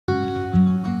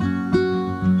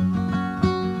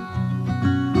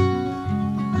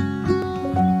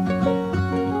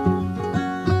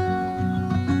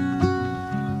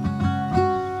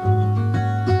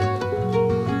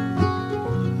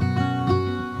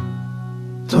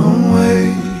Don't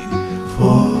wait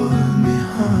for me,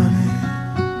 honey.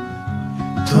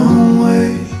 Don't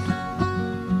wait,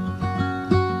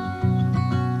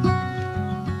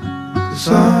 'cause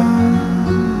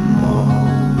I'm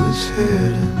always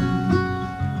heading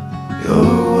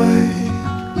your way.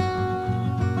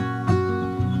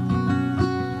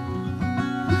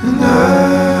 And I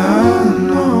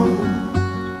know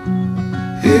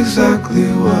exactly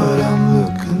what I'm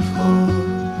looking for.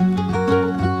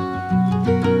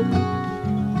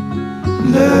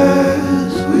 And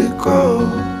as we grow,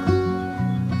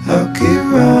 I'll keep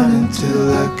running till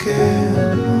I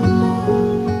can no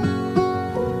more.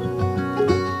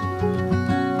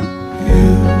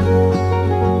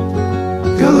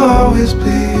 You'll always be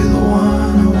the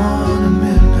one I want at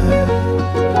midnight.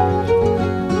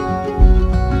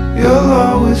 You'll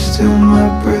always steal my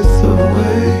breath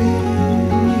away,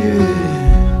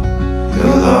 yeah.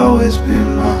 You'll always be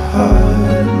my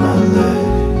heart, my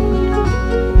life,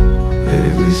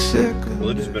 every second. Well,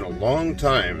 it has been a long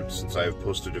time since I've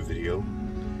posted a video.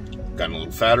 Gotten a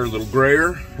little fatter, a little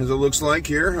grayer, as it looks like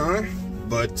here, huh?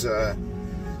 But a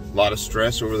lot of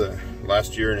stress over the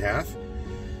last year and a half.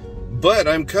 But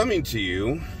I'm coming to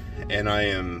you, and I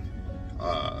am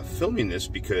filming this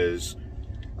because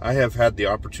I have had the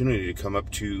opportunity to come up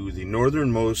to the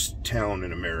northernmost town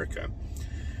in America,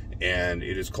 and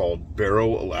it is called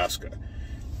Barrow, Alaska,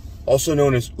 also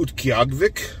known as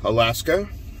Utqiagvik, Alaska,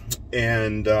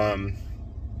 and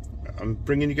I'm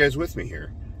bringing you guys with me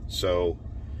here. So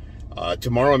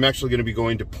tomorrow I'm actually going to be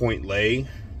going to Point Lay,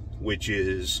 which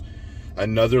is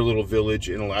another little village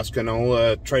in Alaska, and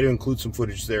I'll try to include some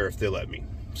footage there if they let me.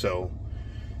 So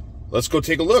let's go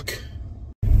take a look.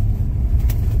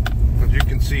 As you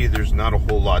can see, there's not a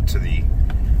whole lot to the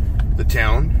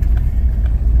town.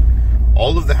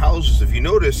 All of the houses, if you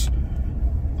notice,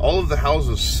 all of the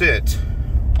houses sit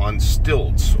on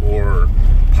stilts or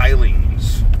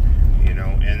pilings, you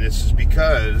know, and this is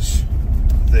because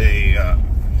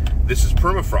this is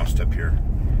permafrost up here.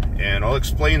 And I'll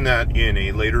explain that in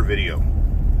a later video.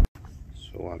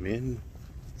 So I'm in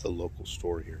the local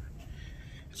store here.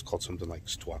 It's called something like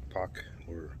Stwakpak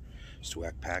or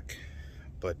Stwakpak,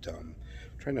 but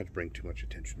try not to bring too much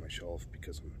attention to myself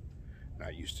because I'm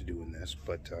not used to doing this.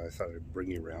 But I thought I'd bring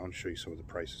you around, show you some of the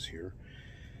prices here,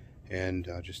 and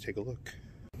just take a look.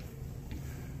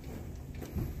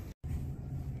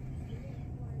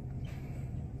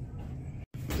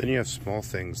 Then you have small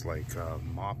things like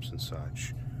mops and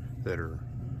such that are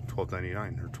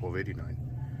 $12.99 or $12.89.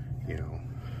 You know,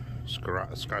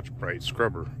 Scotch-Brite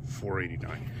scrubber,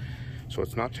 $4.89. So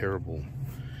it's not terrible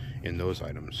in those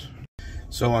items.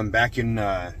 So I'm back in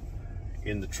the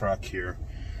truck here,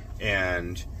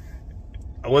 and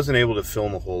I wasn't able to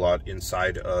film a whole lot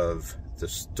inside of the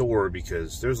store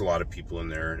because there's a lot of people in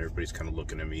there and everybody's kind of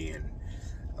looking at me, and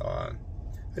I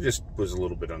just was a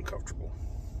little bit uncomfortable.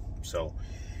 So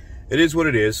it is what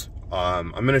it is.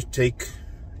 I'm gonna take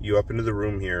you up into the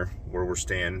room here where we're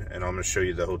staying, and I'm going to show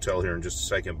you the hotel here in just a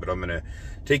second, but I'm going to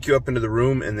take you up into the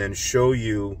room and then show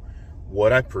you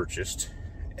what I purchased,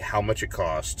 how much it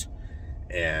cost,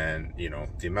 and, you know,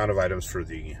 the amount of items for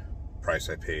the price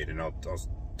I paid, and I'll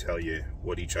tell you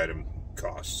what each item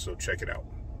costs. So check it out.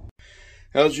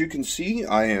 As you can see,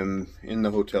 I am in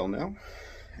the hotel now,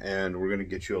 and we're going to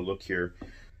get you a look here.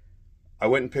 I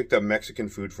went and picked up Mexican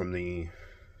food from the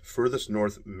furthest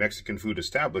north Mexican food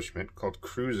establishment called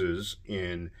Cruises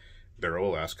in Barrow,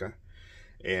 Alaska,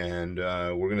 and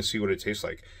we're gonna see what it tastes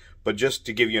like. But just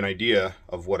to give you an idea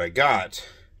of what I got,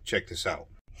 check this out.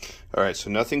 All right,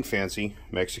 so nothing fancy.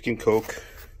 Mexican Coke,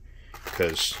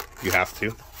 because you have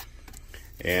to,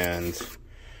 and a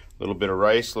little bit of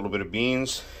rice, a little bit of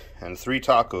beans, and 3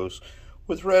 tacos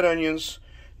with red onions,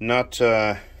 not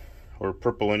or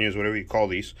purple onions, whatever you call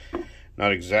these.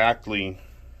 Not exactly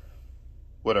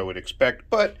what I would expect,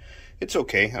 but it's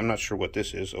okay. I'm not sure what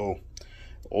this is. Oh,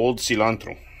 old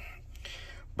cilantro.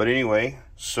 But anyway,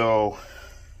 so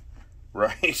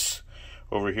rice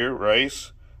over here,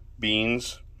 rice,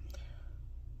 beans,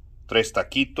 3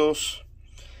 taquitos.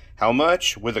 How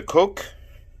much with a Coke?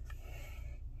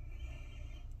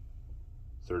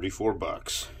 34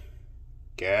 bucks.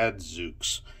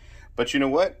 Gadzooks. But you know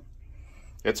what?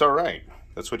 It's all right.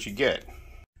 That's what you get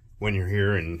when you're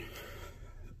here in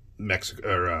Mexico,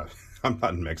 or I'm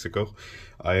not in Mexico.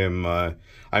 I'm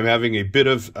having a bit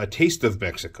of a taste of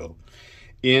Mexico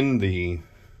in the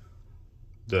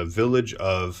village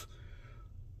of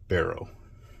Barrow,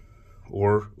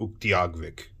 or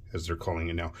Utqiagvik, as they're calling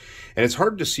it now. And it's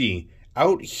hard to see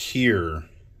out here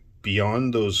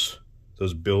beyond those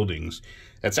buildings.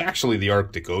 That's actually the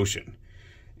Arctic Ocean,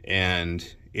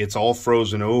 and it's all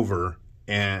frozen over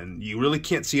And you really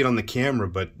can't see it on the camera,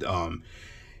 but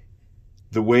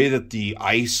the way that the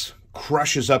ice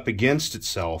crushes up against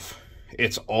itself,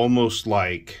 it's almost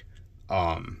like,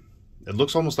 it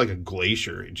looks almost like a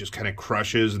glacier. It just kind of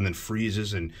crushes and then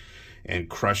freezes and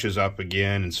crushes up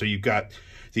again. And so you've got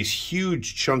these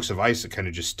huge chunks of ice that kind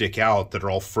of just stick out that are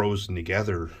all frozen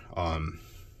together. I'm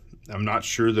not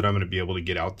sure that I'm going to be able to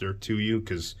get out there to you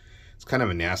because it's kind of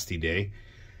a nasty day,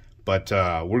 but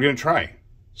we're going to try.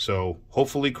 So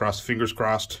hopefully, fingers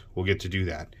crossed, we'll get to do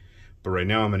that. But right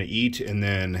now I'm going to eat, and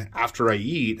then after I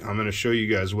eat, I'm going to show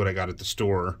you guys what I got at the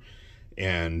store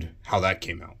and how that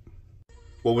came out.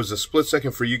 What was a split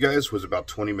second for you guys was about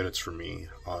 20 minutes for me.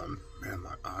 Man,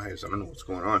 my eyes, I don't know what's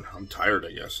going on. I'm tired,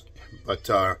 I guess. But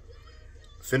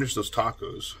finished those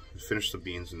tacos, finished the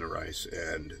beans and the rice,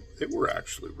 and they were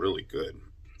actually really good.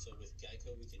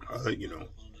 You know,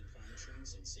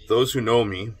 those who know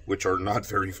me, which are not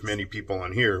very many people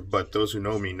on here, but those who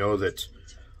know me know that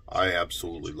I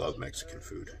absolutely love Mexican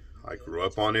food. I grew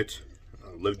up on it,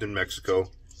 lived in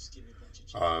Mexico.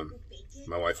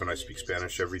 My wife and I speak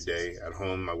Spanish every day at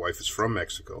home. My wife is from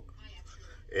Mexico,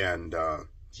 and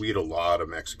we eat a lot of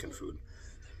Mexican food.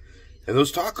 And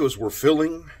those tacos were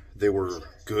filling. They were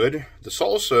good. The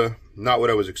salsa, not what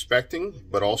I was expecting,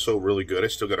 but also really good. I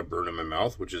still got a burn in my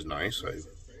mouth, which is nice.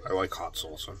 I like hot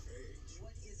salsa.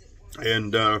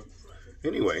 And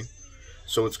anyway,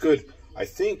 so it's good. I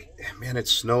think, man,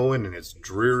 it's snowing and it's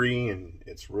dreary and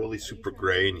it's really super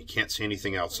gray and you can't see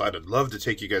anything outside. I'd love to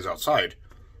take you guys outside,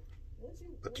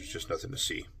 but there's just nothing to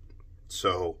see.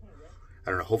 So, I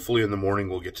don't know, hopefully in the morning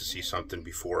we'll get to see something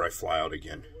before I fly out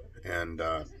again. And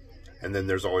then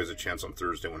there's always a chance on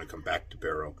Thursday when I come back to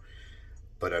Barrow.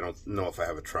 But I don't know if I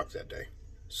have a truck that day.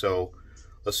 So,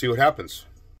 let's see what happens.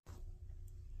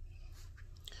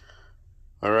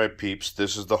 Alright peeps,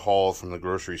 this is the haul from the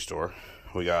grocery store.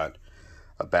 We got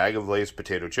a bag of Lay's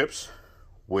potato chips,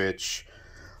 which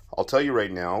I'll tell you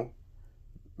right now,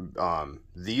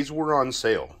 these were on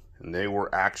sale, and they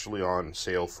were actually on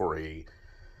sale for a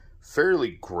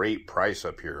fairly great price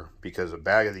up here, because a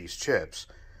bag of these chips,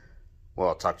 well,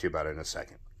 I'll talk to you about it in a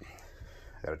second.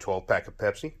 Got a 12-pack of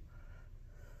Pepsi,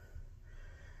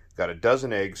 got a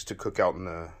dozen eggs to cook out in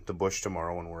the bush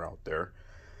tomorrow when we're out there,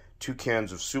 2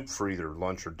 cans of soup for either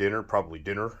lunch or dinner, probably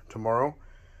dinner tomorrow,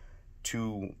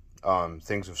 2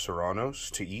 things of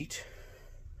Serranos to eat.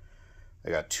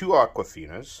 I got 2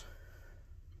 Aquafinas,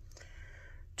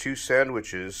 2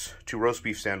 sandwiches, 2 roast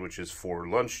beef sandwiches for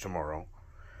lunch tomorrow.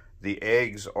 The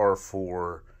eggs are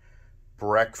for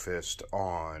breakfast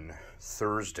on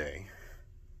Thursday,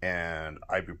 and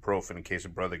ibuprofen in case a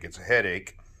brother gets a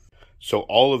headache. So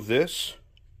all of this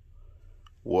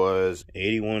was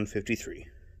 $81.53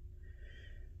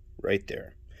 right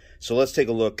there. So let's take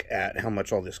a look at how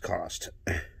much all this cost.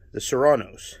 The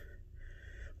Serranos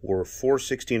were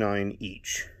 $4.69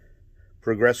 each.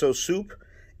 Progresso soup,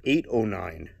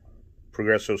 $8.09.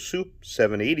 Progresso soup,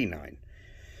 $7.89.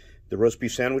 The roast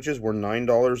beef sandwiches were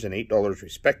 $9 and $8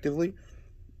 respectively.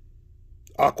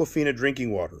 Aquafina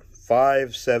drinking water,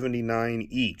 $5.79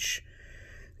 each.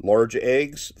 Large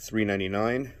eggs,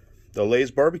 $3.99. The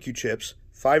Lay's barbecue chips,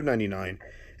 $5.99.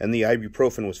 And the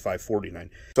ibuprofen was $5.49.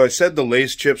 So I said the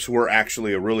Lay's chips were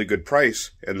actually a really good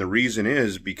price, and the reason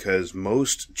is because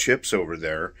most chips over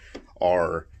there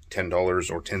are $10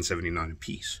 or $10.79 a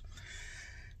piece.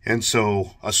 And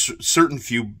so a certain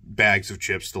few bags of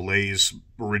chips, the Lay's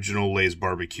original Lay's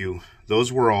barbecue,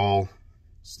 those were all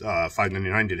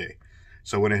 $5.99 today.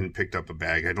 So I went ahead and picked up a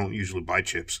bag. I don't usually buy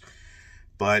chips,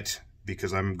 but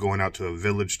because I'm going out to a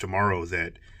village tomorrow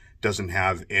that doesn't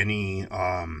have any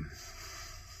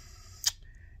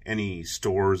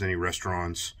stores, any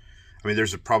restaurants. I mean,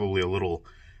 there's probably a little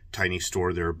tiny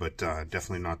store there, but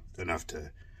definitely not enough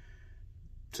to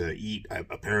eat.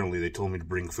 Apparently, they told me to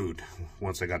bring food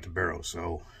once I got to Barrow.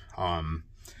 So,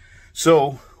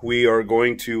 so we are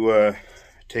going to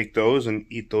take those and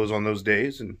eat those on those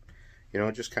days, and you know,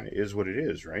 it just kind of is what it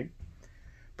is, right?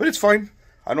 But it's fine.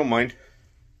 I don't mind.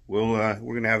 We're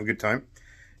gonna have a good time.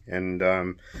 And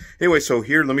anyway, so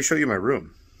here, let me show you my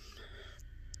room.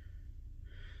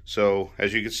 So,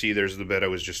 as you can see, there's the bed I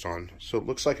was just on. So it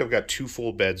looks like I've got 2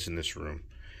 full beds in this room.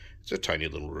 It's a tiny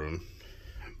little room,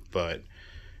 but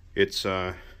it's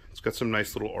got some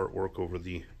nice little artwork over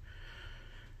the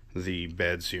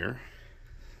beds here.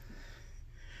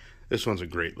 This one's a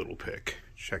great little pic.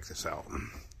 Check this out.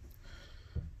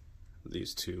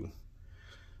 These 2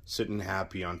 sitting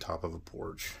happy on top of a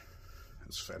porch.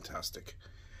 It's fantastic.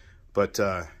 But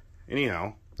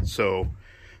anyhow, so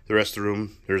The rest of the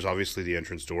room, there's obviously the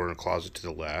entrance door and a closet to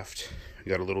the left. We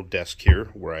got a little desk here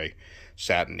where I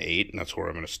sat and ate, and that's where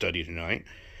I'm going to study tonight.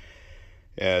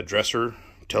 Dresser,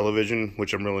 television,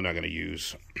 which I'm really not going to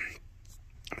use.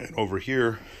 And over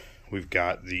here, we've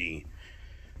got the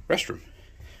restroom,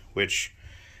 which,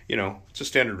 you know, it's a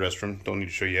standard restroom. Don't need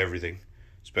to show you everything,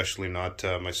 especially not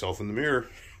myself in the mirror.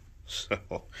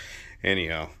 So,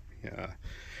 anyhow,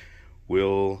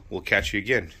 we'll catch you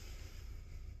again.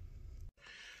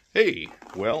 Hey,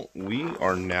 well, we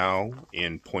are now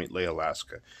in Point Lay,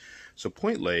 Alaska. So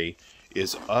Point Lay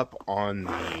is up on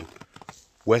the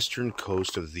western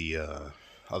coast of the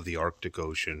Arctic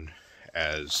Ocean.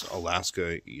 As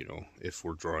Alaska, you know, if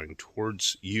we're drawing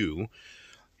towards you,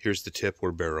 here's the tip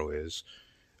where Barrow is.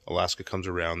 Alaska comes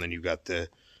around, then you've got the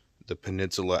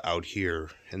peninsula out here,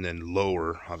 and then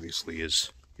lower, obviously,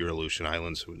 is your Aleutian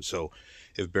Islands. So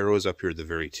if Barrow is up here at the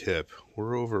very tip,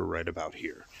 we're over right about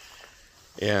here.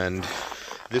 And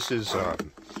this is a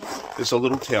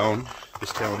little town.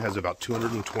 This town has about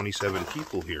 227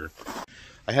 people here.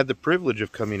 I had the privilege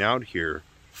of coming out here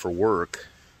for work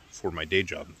for my day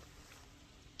job.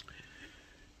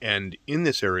 And in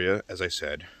this area, as I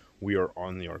said, we are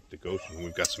on the Arctic Ocean.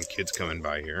 We've got some kids coming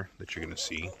by here that you're going to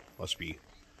see. Must be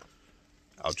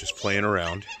out just playing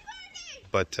around.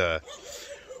 But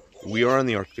we are on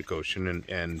the Arctic Ocean,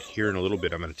 and here in a little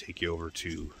bit I'm going to take you over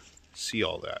to see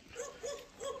all that.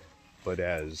 But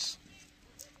well,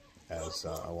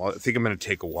 I think I'm going to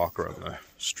take a walk around the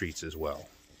streets as well.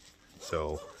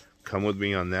 So come with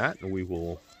me on that, and we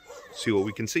will see what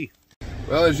we can see.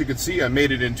 Well, as you can see, I made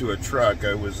it into a truck.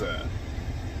 I was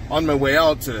on my way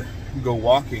out to go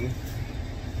walking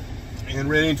and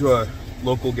ran into a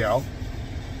local gal.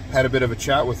 Had a bit of a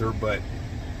chat with her, but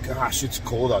gosh, it's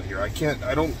cold out here.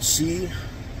 I don't see.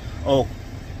 Oh,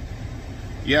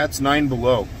 yeah, it's 9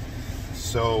 below.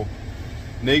 So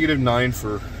 -9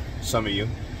 for some of you.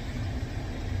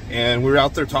 And we were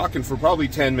out there talking for probably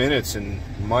 10 minutes, and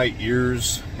my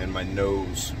ears and my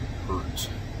nose hurt.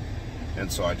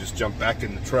 And so I just jumped back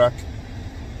in the truck,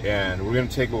 and we're going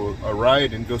to take a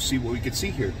ride and go see what we can see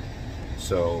here.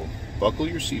 So buckle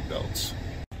your seatbelts.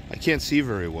 I can't see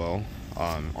very well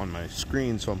on my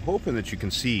screen, so I'm hoping that you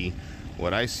can see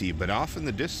what I see. But off in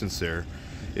the distance there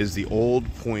is the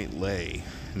old Point Lay,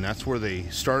 and that's where they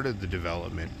started the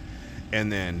development. And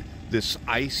then this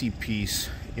icy piece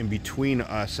in between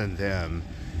us and them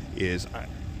is,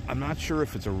 I'm not sure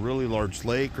if it's a really large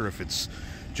lake or if it's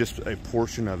just a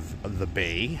portion of the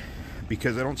bay,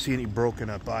 because I don't see any broken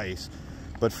up ice.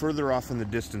 But further off in the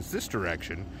distance this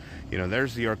direction, you know,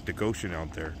 there's the Arctic Ocean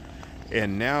out there.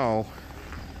 And now,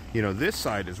 you know, this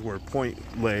side is where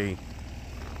Point Lay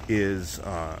is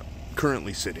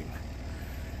currently sitting.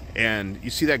 And you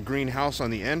see that green house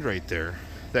on the end right there?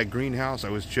 That green house,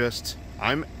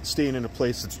 I'm staying in a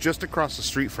place that's just across the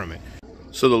street from it.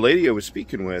 So the lady I was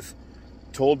speaking with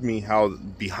told me how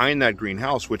behind that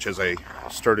greenhouse, which, as I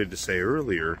started to say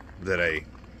earlier, that I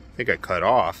think I cut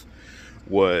off,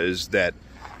 was that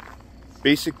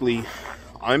basically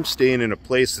I'm staying in a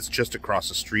place that's just across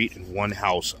the street and one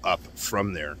house up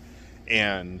from there.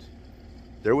 And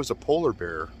there was a polar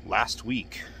bear last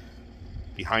week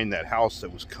behind that house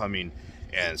that was coming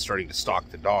and starting to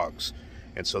stalk the dogs.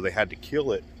 And so they had to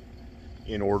kill it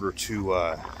in order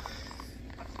to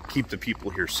keep the people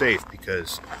here safe,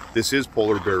 because this is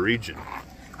polar bear region.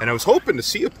 And I was hoping to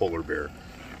see a polar bear,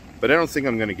 but I don't think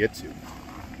I'm going to get to.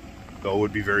 Though it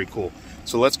would be very cool.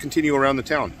 So let's continue around the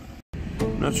town.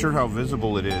 I'm not sure how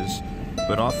visible it is,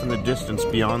 but off in the distance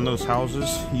beyond those houses,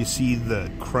 you see the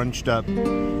crunched up,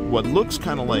 what looks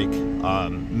kind of like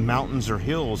mountains or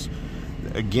hills.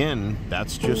 Again,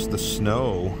 that's just the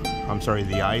snow,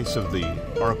 the ice of the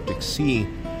Arctic Sea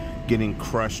getting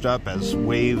crushed up as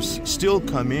waves still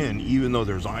come in, even though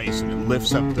there's ice, and it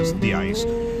lifts up the ice,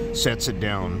 sets it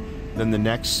down. Then the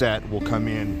next set will come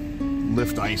in,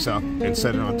 lift ice up, and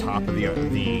set it on top of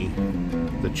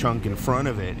the chunk in front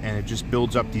of it, and it just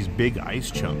builds up these big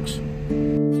ice chunks.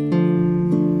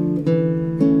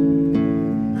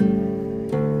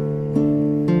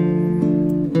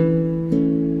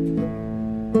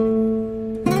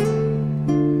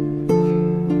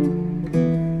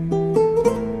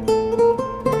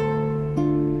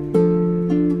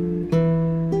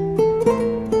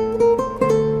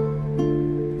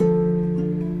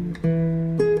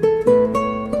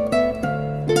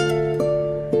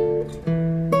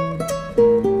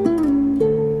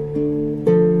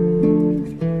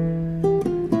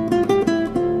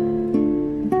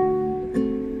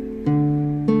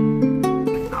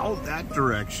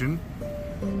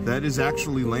 That is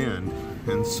actually land,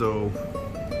 and so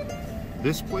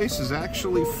This place is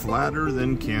actually flatter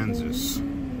than Kansas.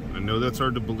 I know that's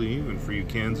hard to believe, and for you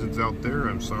Kansans out there,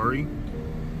 I'm sorry.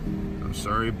 I'm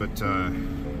sorry, but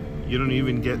you don't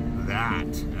even get that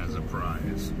as a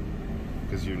prize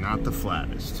because you're not the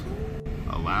flattest.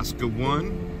 Alaska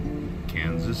 1,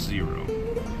 Kansas 0.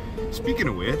 Speaking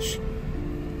of which,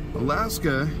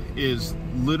 Alaska is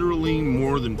literally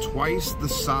more than twice the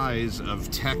size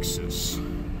of Texas,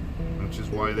 which is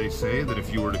why they say that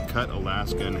if you were to cut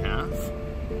Alaska in half,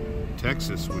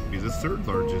 Texas would be the 3rd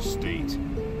largest state.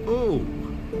 Oh,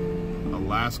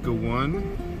 Alaska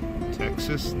 1,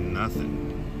 Texas nothing.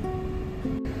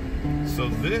 So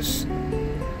this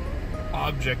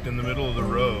object in the middle of the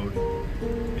road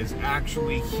is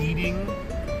actually heating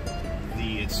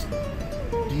it's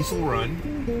diesel run,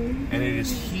 and it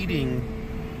is heating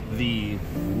the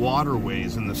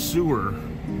waterways and the sewer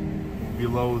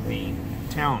below the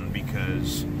town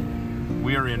because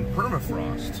we are in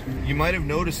permafrost. You might have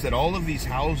noticed that all of these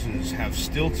houses have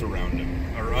stilts around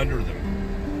them, or under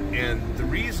them. And the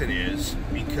reason is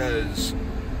because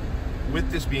with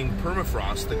this being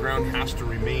permafrost, the ground has to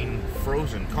remain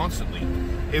frozen constantly.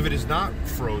 If it is not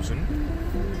frozen,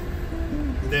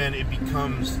 then it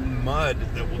becomes mud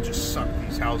that will just suck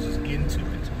these houses into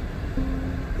it.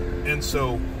 And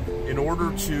so, in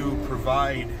order to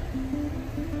provide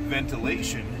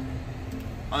ventilation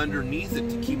underneath it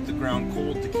to keep the ground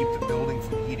cold, to keep the building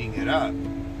from heating it up,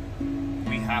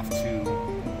 we have to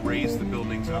raise the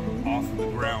buildings up off of the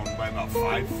ground by about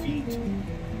 5 feet.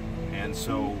 And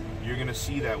so you're going to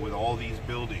see that with all these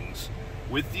buildings,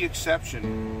 with the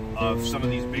exception of some of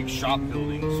these big shop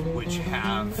buildings which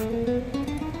have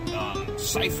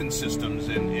siphon systems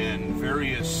and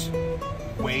various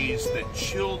ways that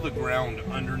chill the ground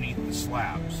underneath the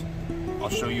slabs. I'll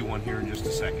show you one here in just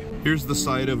a second. Here's the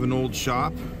side of an old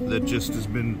shop that just has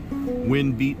been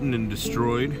wind beaten and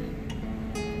destroyed.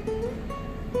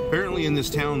 Apparently in this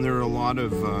town there are a lot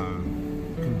of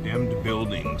condemned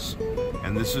buildings,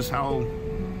 and this is how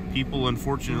people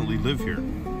unfortunately live here.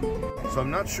 So I'm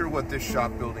not sure what this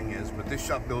shop building is, but this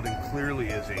shop building clearly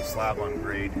is a slab on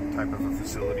grade type of a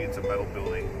facility. It's a metal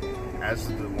building, as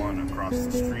is the one across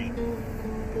the street.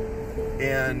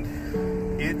 And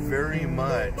it very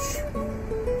much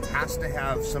has to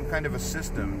have some kind of a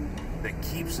system that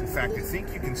keeps, in fact, I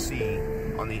think you can see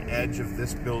on the edge of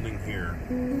this building here,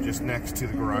 just next to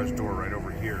the garage door right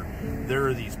over here, there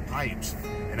are these pipes,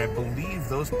 and I believe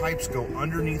those pipes go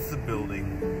underneath the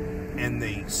building and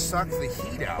they suck the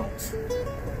heat out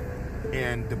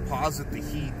and deposit the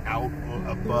heat out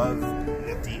above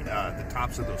at the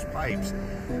tops of those pipes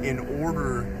in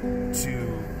order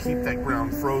to keep that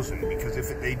ground frozen, because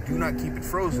if they do not keep it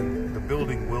frozen, the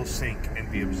building will sink and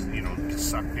be, you know,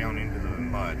 sucked down into the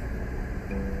mud.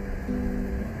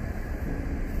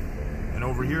 And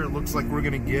over here it looks like we're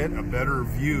gonna get a better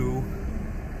view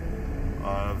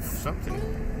of something.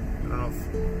 I don't know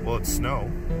if, well, it's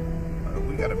snow.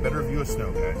 We got a better view of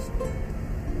snow, guys.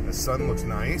 The sun looks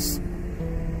nice.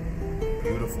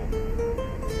 Beautiful. A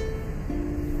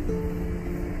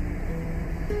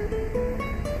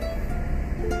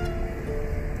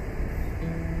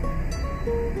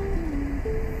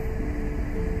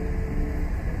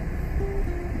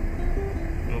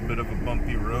little bit of a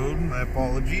bumpy road, my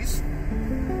apologies.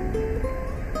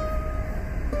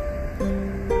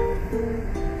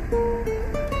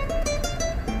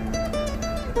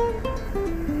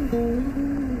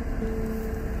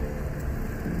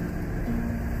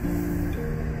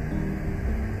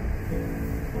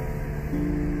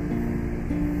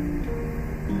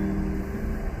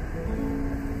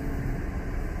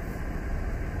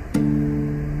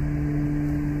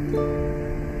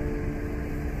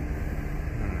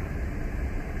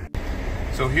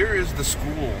 So here is the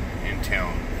school in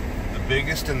town, the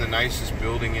biggest and the nicest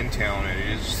building in town. It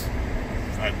is,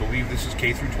 I believe this is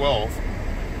K through 12,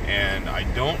 and I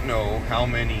don't know how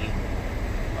many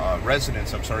how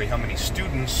many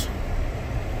students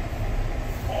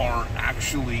are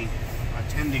actually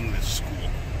attending this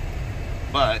school.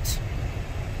 But,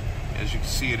 as you can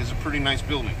see, it is a pretty nice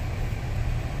building.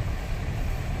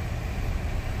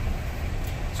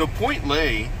 So Point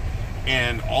Lay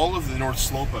and all of the North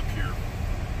Slope up here,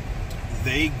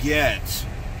 they get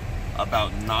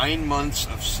about 9 months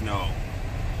of snow.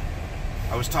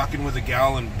 I was talking with a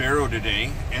gal in Barrow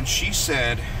today, and she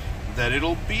said that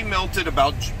it'll be melted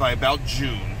by about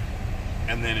June,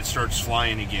 and then it starts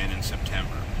flying again in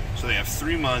September. So they have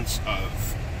 3 months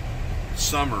of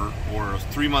summer, or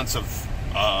 3 months of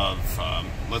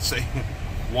let's say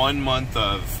 1 month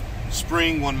of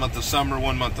spring, 1 month of summer,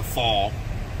 1 month of fall,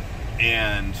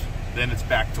 and then it's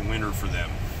back to winter for them.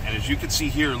 And as you can see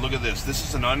here, look at this. This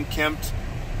is an unkempt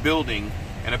building,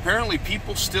 and apparently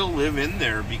people still live in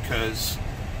there because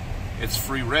it's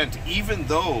free rent, even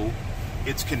though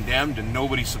it's condemned and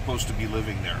nobody's supposed to be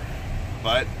living there.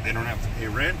 But they don't have to pay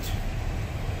rent,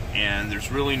 and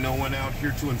there's really no one out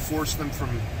here to enforce them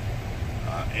from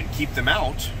and keep them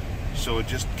out, so it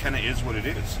just kind of is what it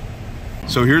is.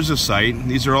 So here's a site.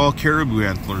 These are all caribou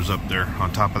antlers up there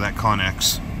on top of that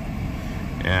Connex,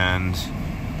 and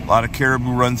a lot of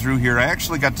caribou run through here. I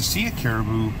actually got to see a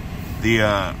caribou the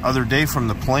other day from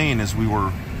the plane as we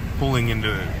were pulling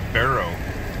into Barrow,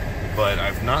 but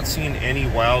I've not seen any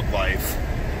wildlife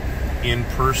in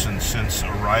person since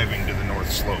arriving to the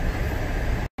North Slope.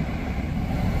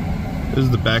 This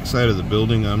is the backside of the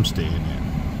building I'm staying in,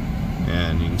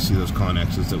 and you can see those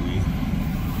Connexes that we...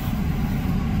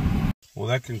 Well,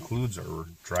 that concludes our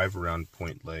drive around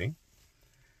Point Lay,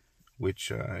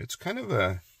 which it's kind of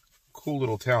a cool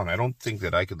little town. I don't think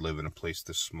that I could live in a place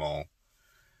this small,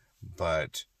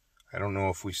 but I don't know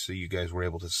if you guys were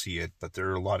able to see it, but there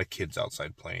are a lot of kids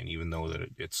outside playing, even though that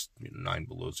it's 9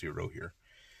 below zero here.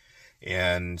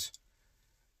 And,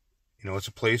 you know, it's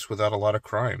a place without a lot of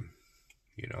crime.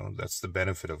 You know, that's the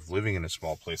benefit of living in a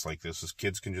small place like this, is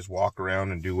kids can just walk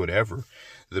around and do whatever.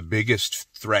 The biggest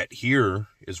threat here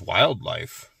is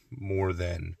wildlife more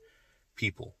than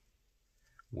people,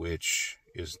 which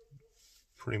is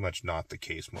pretty much not the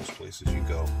case most places you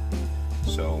go.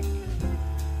 So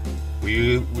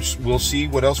we'll see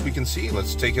what else we can see.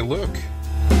 Let's take a look.